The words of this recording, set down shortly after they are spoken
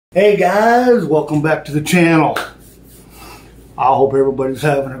Hey guys, welcome back to the channel. I hope everybody's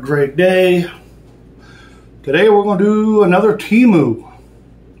having a great day. Today we're going to do another temu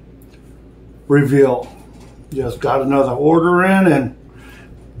reveal. Just got another order in, and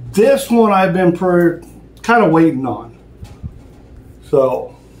this one I've been kind of waiting on.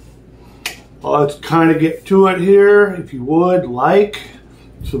 So let's kind of get to it here. If you would, like,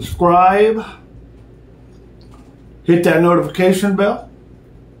 subscribe, hit that notification bell.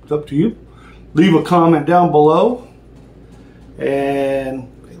 Up to you. Leave a comment down below, and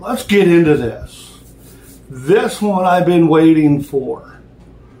let's get into this. This one I've been waiting for.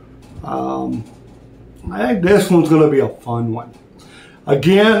 I think this one's going to be a fun one.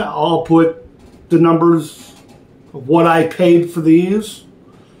 Again, I'll put the numbers of what I paid for these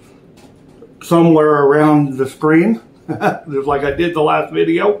somewhere around the screen, just like I did the last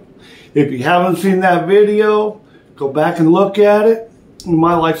video. If you haven't seen that video, go back and look at it. You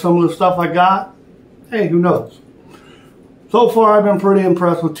might like some of the stuff I got. Hey, who knows? So far, I've been pretty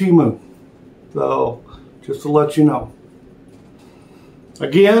impressed with Temu. So, just to let you know.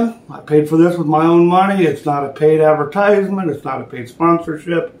 Again, I paid for this with my own money. It's not a paid advertisement. It's not a paid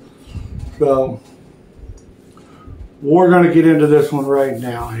sponsorship. So, we're going to get into this one right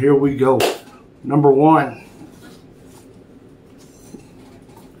now. Here we go. Number one.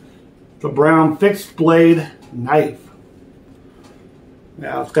 The brown fixed blade knife.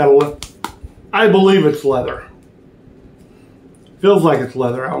 Now it's got a look. I believe it's leather. Feels like it's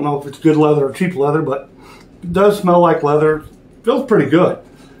leather. I don't know if it's good leather or cheap leather, but it does smell like leather. Feels pretty good.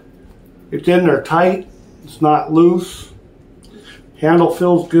 It's in there tight. It's not loose. Handle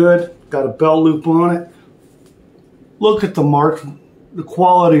feels good. Got a belt loop on it. Look at the marks, the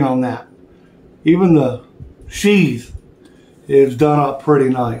quality on that. Even the sheath is done up pretty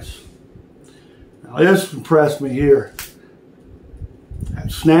nice. Now this impressed me here.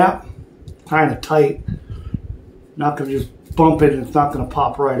 That snap, kind of tight. Not going to just bump it and it's not going to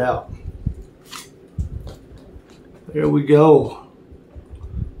pop right out. There we go.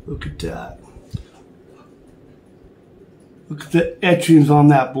 Look at that. Look at the etchings on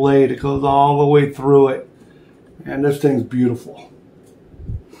that blade. It goes all the way through it. And this thing's beautiful.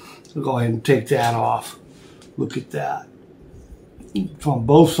 So go ahead and take that off. Look at that. It's on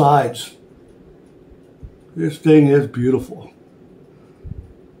both sides. This thing is beautiful.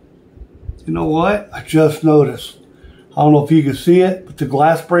 You know what? I just noticed. I don't know if you can see it, but the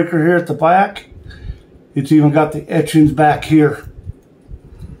glass breaker here at the back, it's even got the etchings back here.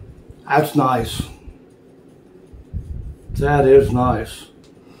 That's nice. That is nice.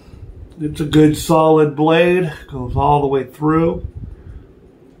 It's a good solid blade. Goes all the way through.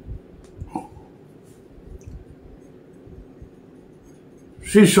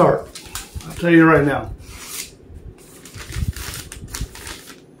 She's sharp. I'll tell you right now.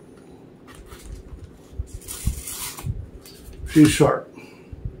 She's sharp.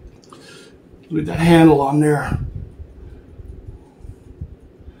 Look at that handle on there.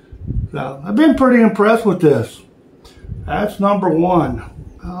 So, I've been pretty impressed with this. That's number one.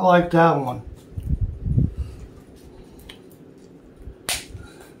 I like that one.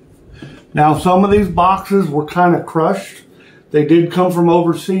 Now, some of these boxes were kind of crushed. They did come from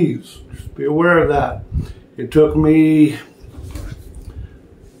overseas. Just be aware of that. It took me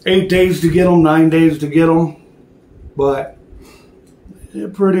 8 days to get them, 9 days to get them. But they're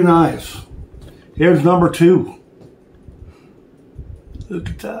pretty nice. Here's number two. Look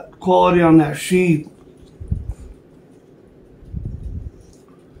at that quality on that sheath.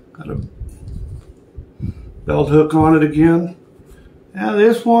 Got a belt hook on it again. Now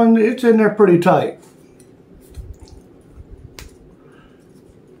this one, it's in there pretty tight.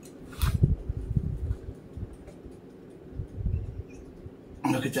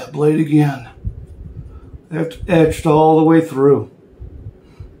 Look at that blade again. That's etched all the way through.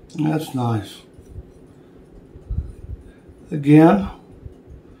 That's nice. Again,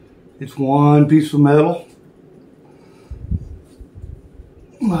 it's one piece of metal.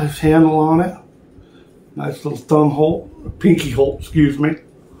 Nice handle on it. Nice little thumb hole, pinky hole, excuse me.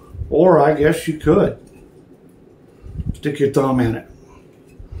 Or I guess you could stick your thumb in it.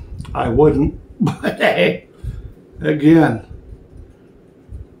 I wouldn't, but hey, again,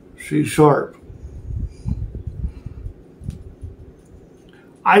 she's sharp.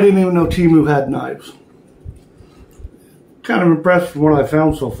 I didn't even know Temu had knives. Kind of impressed with what I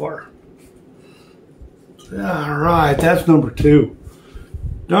found so far. All right, that's number two.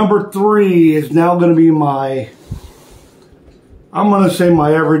 Number three is now going to be my, I'm going to say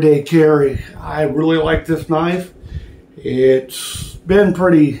my everyday carry. I really like this knife. It's been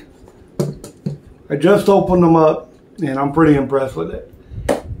pretty, I just opened them up and I'm pretty impressed with it.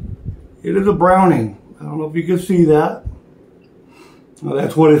 It is a Browning. I don't know if you can see that. Well,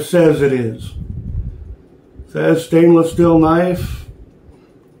 that's what it says it is. It says stainless steel knife.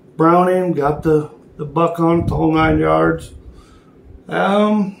 Browning, got the buck on it, the whole 9 yards.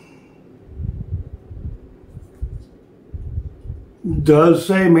 Does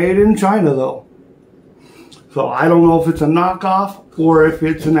say made in China though. So I don't know if it's a knockoff or if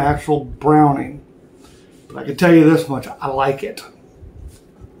it's an actual Browning. But I can tell you this much, I like it.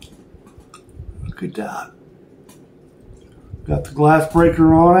 Look at that. Got the glass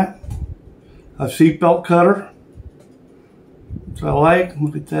breaker on it. A seatbelt cutter. Which I like.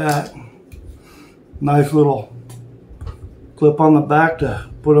 Look at that. Nice little clip on the back to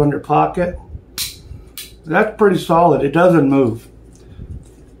put on your pocket. That's pretty solid. It doesn't move.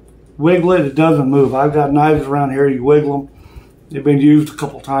 Wiggle it, it doesn't move. I've got knives around here, you wiggle them. They've been used a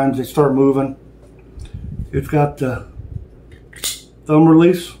couple times, they start moving. It's got the thumb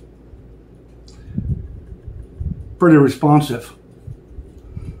release. Pretty responsive.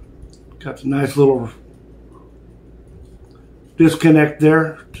 Got the nice little disconnect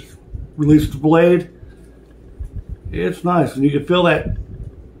there to release the blade. It's nice, and you can feel that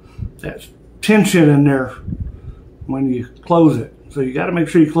tension in there when you close it. So you got to make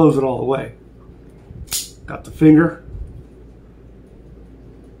sure you close it all the way. Got the finger.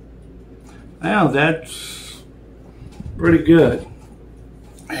 Now that's pretty good.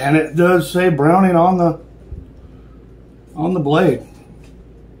 And it does say Browning on the blade.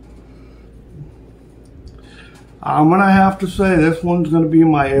 I'm going to have to say this one's going to be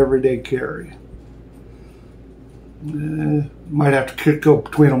my everyday carry. Might have to go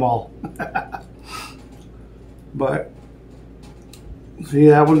between them all. But see,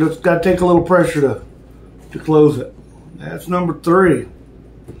 that one just got to take a little pressure to close it. That's number 3.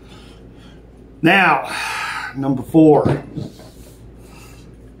 Now, number 4.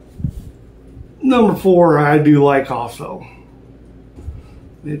 Number 4 I do like also.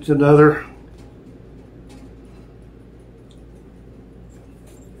 It's another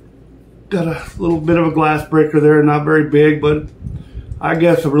got a little bit of a glass breaker there, not very big, but I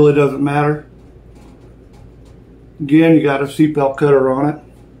guess it really doesn't matter. Again, you got a seatbelt cutter on it.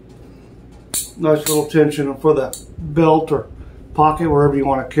 Nice little tension for the belt or pocket, wherever you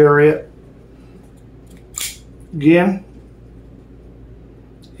want to carry it. Again,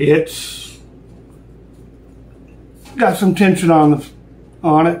 it's got some tension on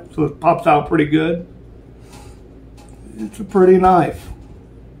it, so it pops out pretty good. It's a pretty knife.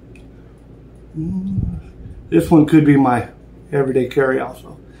 This one could be my everyday carry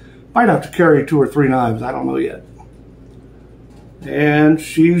also. Might have to carry 2 or 3 knives, I don't know yet. And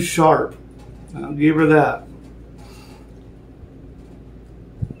she's sharp. I'll give her that.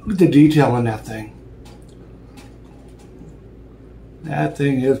 Look at the detail in that thing. That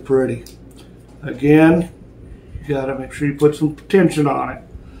thing is pretty. Again, you gotta make sure you put some tension on it,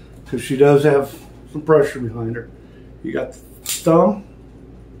 because she does have some pressure behind her. You got the thumb.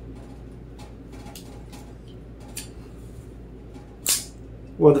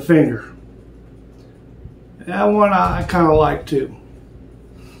 Or the finger. That one I kind of like too.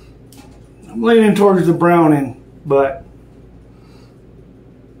 I'm leaning towards the Browning, but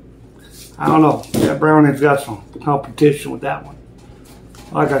I don't know. That Browning's got some competition with that one.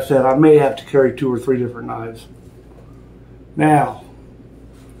 Like I said, I may have to carry 2 or 3 different knives. Now,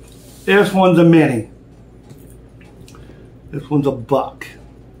 this one's a mini. This one's a buck.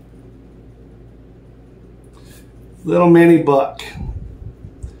 Little mini buck.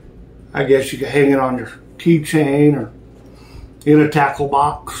 I guess you could hang it on your keychain or in a tackle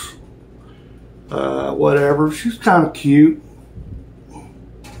box. Whatever. She's kind of cute.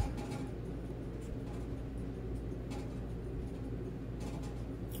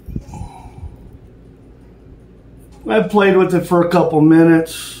 I played with it for a couple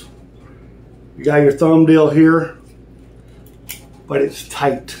minutes. You got your thumb deal here, but it's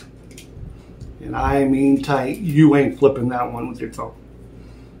tight. And I mean tight. You ain't flipping that one with your thumb.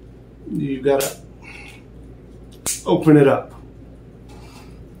 You gotta open it up.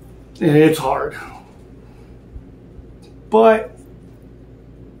 And it's hard. But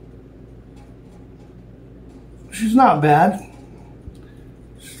she's not bad.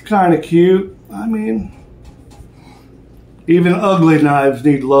 She's kind of cute. I mean, even ugly knives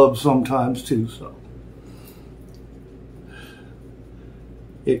need love sometimes too, so.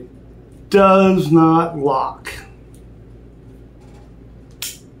 It does not lock.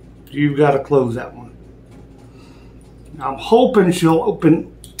 You've got to close that one. I'm hoping she'll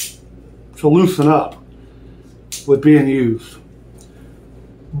loosen up with being used.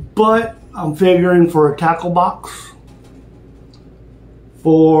 But I'm figuring for a tackle box,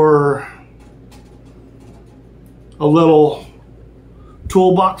 for a little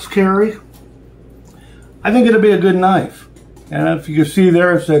toolbox carry. I think it'll be a good knife. And if you can see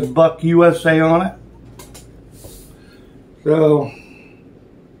there, it says Buck USA on it. So,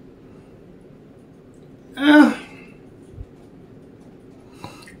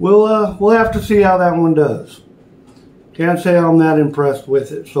 we'll have to see how that one does. Can't say I'm that impressed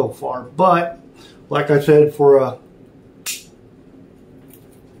with it so far, but like I said, for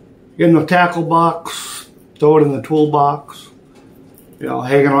in the tackle box, throw it in the toolbox, you know,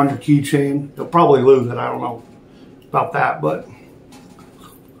 hanging on your keychain. You'll probably lose it. I don't know about that, but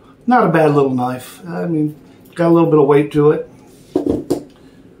not a bad little knife. I mean, it's got a little bit of weight to it.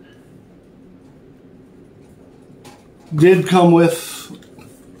 Did come with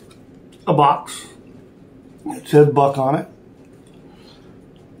a box. It says Buck on it.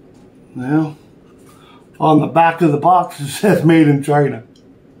 Now, on the back of the box it says Made in China.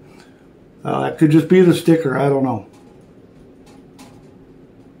 That could just be the sticker. I don't know.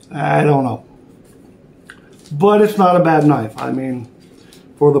 I don't know. But it's not a bad knife. I mean,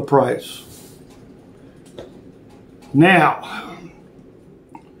 for the price. Now,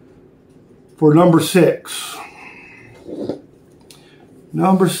 for number 6.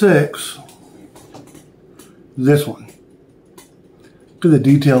 Number 6. This one. Look at the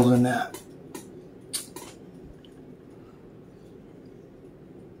details in that.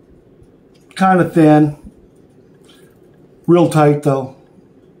 Kind of thin. Real tight though.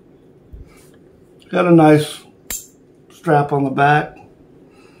 Got a nice strap on the back.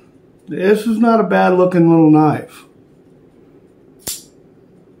 This is not a bad looking little knife.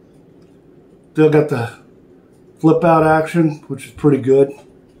 Still got the flip out action, which is pretty good.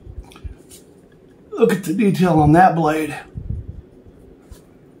 Look at the detail on that blade.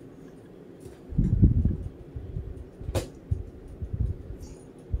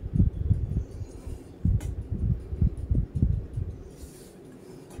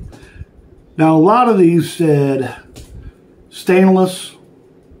 Now, a lot of these said stainless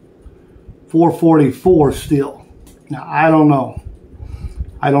 444 steel. Now, I don't know.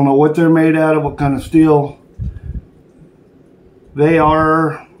 I don't know what they're made out of, what kind of steel. They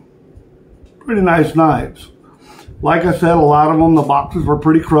are pretty nice knives. Like I said, a lot of them, the boxes were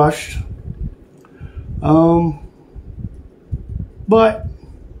pretty crushed. But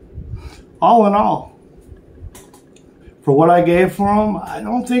all in all, for what I gave for them, I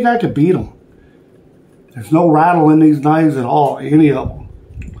don't think I could beat them. There's no rattle in these knives at all, any of them.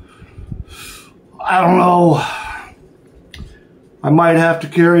 I don't know. I might have to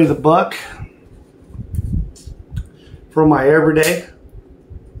carry the Buck for my everyday.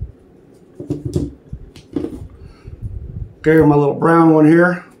 Carry my little brown one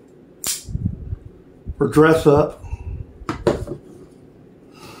here for dress up.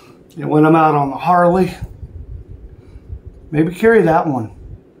 And when I'm out on the Harley, maybe carry that one.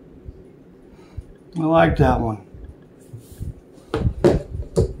 I like that one.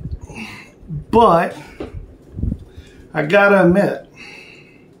 But I gotta admit,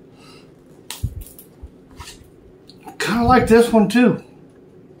 I kind of like this one too.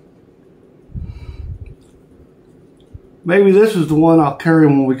 Maybe this is the one I'll carry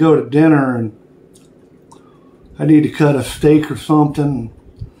when we go to dinner and I need to cut a steak or something.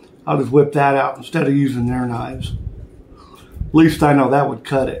 I'll just whip that out instead of using their knives. At least I know that would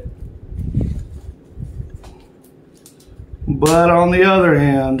cut it. But on the other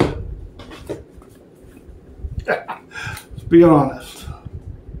hand, let's be honest,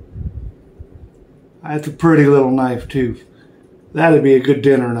 that's a pretty little knife too. That'd be a good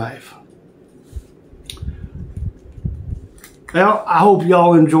dinner knife. Well, I hope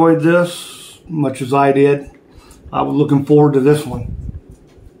y'all enjoyed this as much as I did. I was looking forward to this one.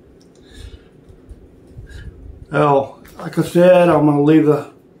 Well, like I said, I'm going to leave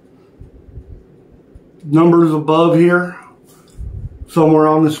the numbers above here, somewhere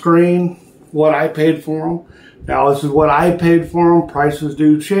on the screen, what I paid for them. Now, this is what I paid for them. Prices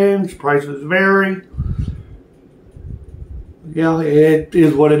do change. Prices vary. Yeah, it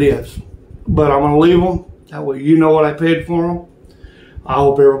is what it is. But I'm going to leave them. That way you know what I paid for them. I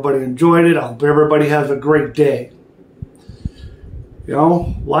hope everybody enjoyed it. I hope everybody has a great day. You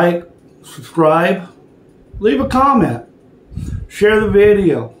know, like, subscribe, leave a comment, share the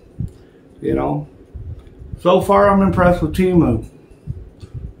video. You know, so far I'm impressed with Temu.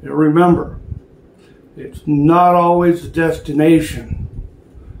 And remember, it's not always the destination,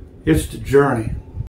 it's the journey.